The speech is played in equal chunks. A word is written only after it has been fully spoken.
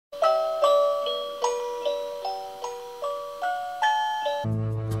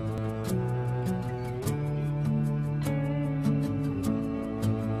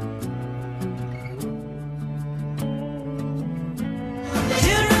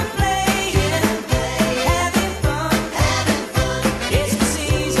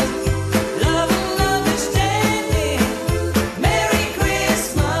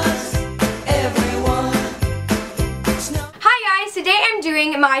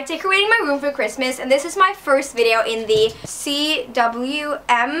DIY decorating my room for Christmas, and this is my first video in the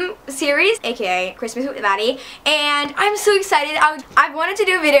CWM series, aka Christmas with Maddie, and I'm so excited. I've wanted to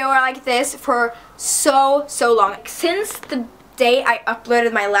do a video like this for so long. Since the day I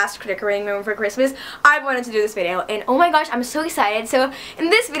uploaded my last decorating room for Christmas, I wanted to do this video, and oh my gosh, I'm so excited. So in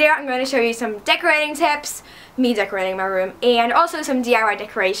this video, I'm going to show you some decorating tips, me decorating my room, and also some DIY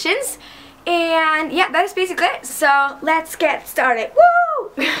decorations. And yeah, that is basically it. So let's get started.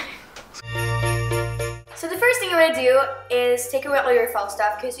 Woo! So the first thing you want to do is take away all your fall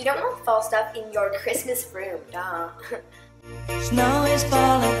stuff, because you don't want fall stuff in your Christmas room. Duh. Snow is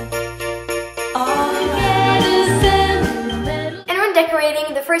falling. And when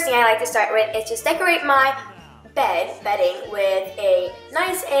decorating, the first thing I like to start with is just decorate my bedding with a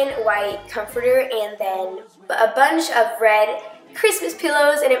nice and white comforter, and then a bunch of red Christmas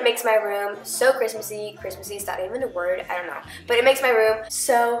pillows, and it makes my room so Christmassy. Christmassy is not even a word, I don't know, but it makes my room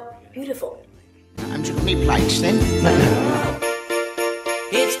so beautiful. I'm just gonna plates then.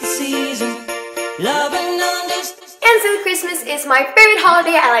 It's the season, love and understanding. And since Christmas is my favorite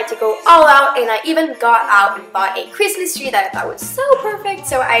holiday, I like to go all out, and I even got out and bought a Christmas tree that I thought was so perfect,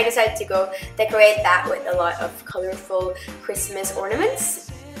 so I decided to go decorate that with a lot of colorful Christmas ornaments.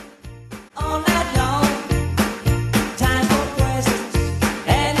 All night long.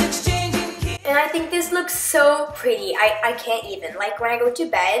 And I think this looks so pretty. I can't even. Like, when I go to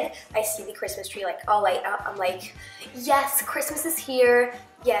bed, I see the Christmas tree like all light up. I'm like, yes, Christmas is here.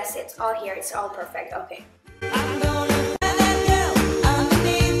 Yes, it's all here. It's all perfect. Okay.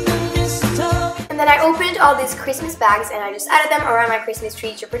 And then I opened all these Christmas bags, and I just added them around my Christmas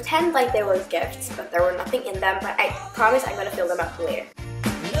tree to pretend like they were gifts, but there were nothing in them. But I promise I'm gonna fill them up later.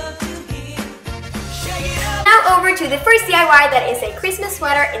 Now over to the first DIY, that is a Christmas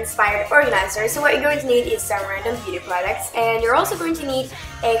sweater inspired organizer. So what you're going to need is some random beauty products, and you're also going to need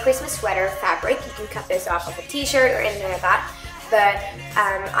a Christmas sweater fabric. You can cut this off of a t-shirt or anything like that, but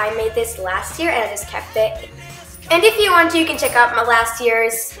I made this last year and I just kept it. And if you want to, you can check out my last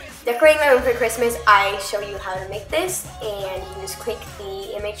year's decorating my room for Christmas. I show you how to make this, and you can just click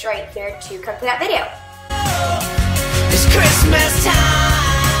the image right here to come to that video. It's Christmas time.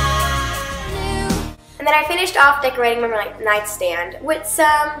 And then I finished off decorating my nightstand with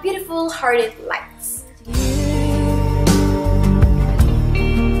some beautiful hearted lights.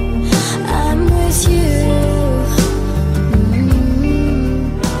 I'm with you.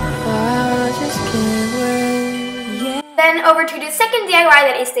 I just can't wait. Yeah. Then over to the second DIY,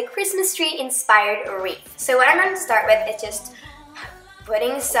 that is the Christmas tree inspired wreath. So what I'm going to start with is just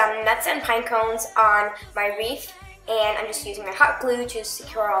putting some nuts and pine cones on my wreath, and I'm just using my hot glue to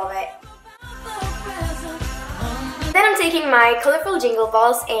secure all of it. Then I'm taking my colorful jingle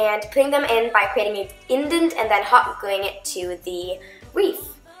balls and putting them in by creating an indent and then hot gluing it to the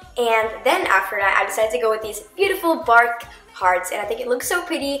wreath. And then after that, I decided to go with these beautiful bark hearts, and I think it looks so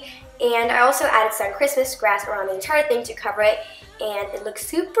pretty. And I also added some Christmas grass around the entire thing to cover it, and it looks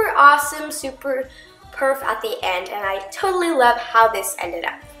super awesome, super perf at the end, and I totally love how this ended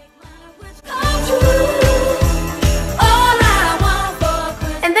up.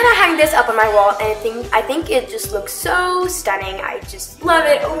 And then I hang this up on my wall, and I think it just looks so stunning. I just love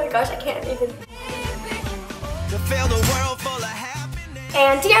it. Oh my gosh, I can't even.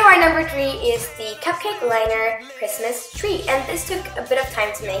 And DIY number 3 is the cupcake liner Christmas tree. And this took a bit of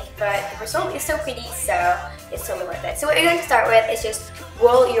time to make, but the result is so pretty, so it's totally worth it. So what you're going to start with is just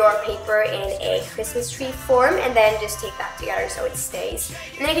roll your paper in a Christmas tree form, and then just take that together so it stays.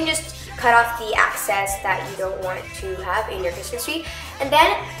 And then you can just cut off the excess that you don't want to have in your Christmas tree. And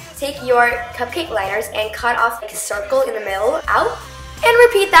then take your cupcake liners and cut off like a circle in the middle out, and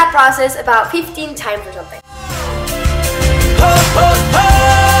repeat that process about 15 times or something. Ho, ho,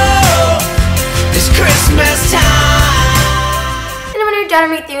 ho! It's Christmas time! And when you're done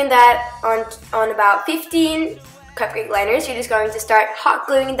doing that on about 15 cupcake liners, you're just going to start hot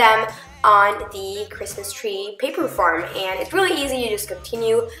gluing them on the Christmas tree paper form. And it's really easy. You just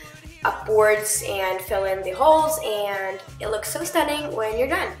continue upwards and fill in the holes, and it looks so stunning when you're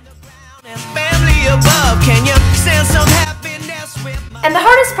done. And the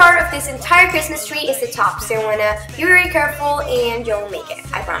hardest part of this entire Christmas tree is the top, so you want to be very careful and you'll make it,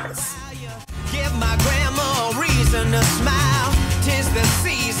 I promise. Give my grandma a reason to smile. 'Tis the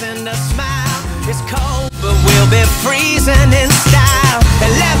season to smile. It's cold, but we'll be freezing in style.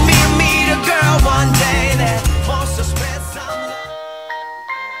 And let me meet a girl one day that wants to spread some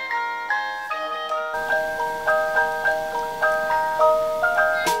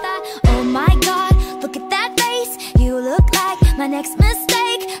love. Oh my God, look at that face. You look like my next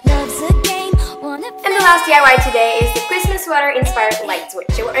mistake. Love's a game. And the last DIY today is the Christmas sweater inspired light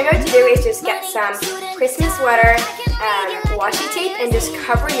switch. So what I'm going to do is just get some Christmas sweater washi tape and just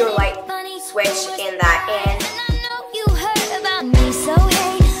cover your light switch in that. And so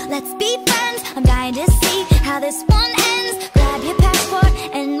hey, let's be friends. I'm dying to see how this one ends. Grab your passport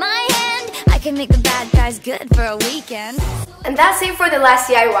and my hand. I can make the bad guys good for a weekend. And that's it for the last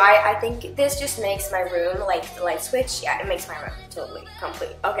DIY. I think this just makes my room, like the light switch, yeah, it makes my room totally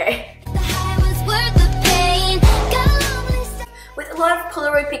complete. Okay. With a lot of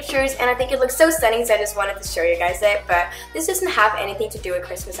Polaroid pictures, and I think it looks so stunning, so I just wanted to show you guys it. But this doesn't have anything to do with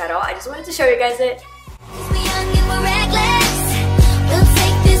Christmas at all. I just wanted to show you guys it.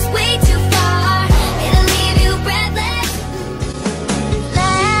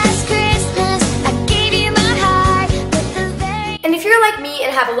 Like me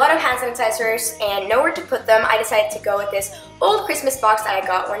and have a lot of hand sanitizers and nowhere to put them, I decided to go with this old Christmas box that I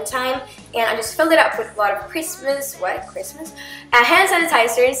got one time, and I just filled it up with a lot of hand sanitizers,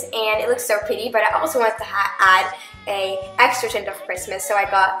 and it looks so pretty. But I also wanted to add a extra tint of Christmas, so I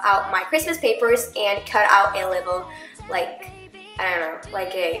got out my Christmas papers and cut out a little, like, I don't know,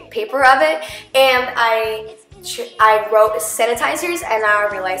 like a paper of it, and I wrote sanitizers, and now I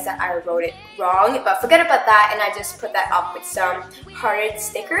realized that I wrote it wrong, but forget about that, and I just put that up with some hearted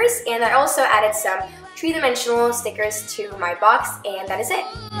stickers, and I also added some three-dimensional stickers to my box, and that is it.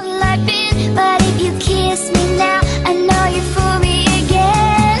 But if you kiss me now, I know you fool me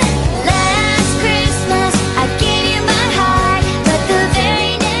again. Last Christmas, I gave you my heart, but the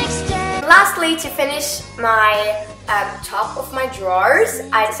very next day. Lastly, to finish my top of my drawers,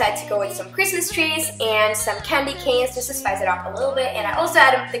 I decided to go with some Christmas trees and some candy canes just to spice it up a little bit, and I also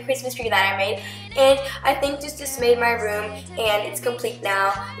added the Christmas tree that I made, and I think just made my room, and it's complete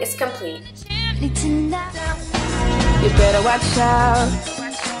now. It's complete. You better watch out.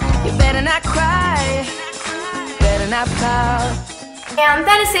 You better not cry. Better not pout. And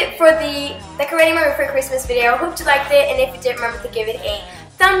that is it for the decorating my room for Christmas video. Hope you liked it, and if you did, remember to give it a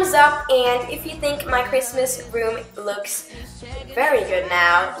thumbs up, and if you think my Christmas room looks very good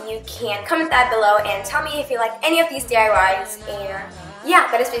now, you can comment that below and tell me if you like any of these DIYs, and yeah,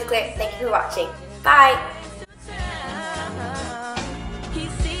 that is basically it. Thank you for watching. Bye!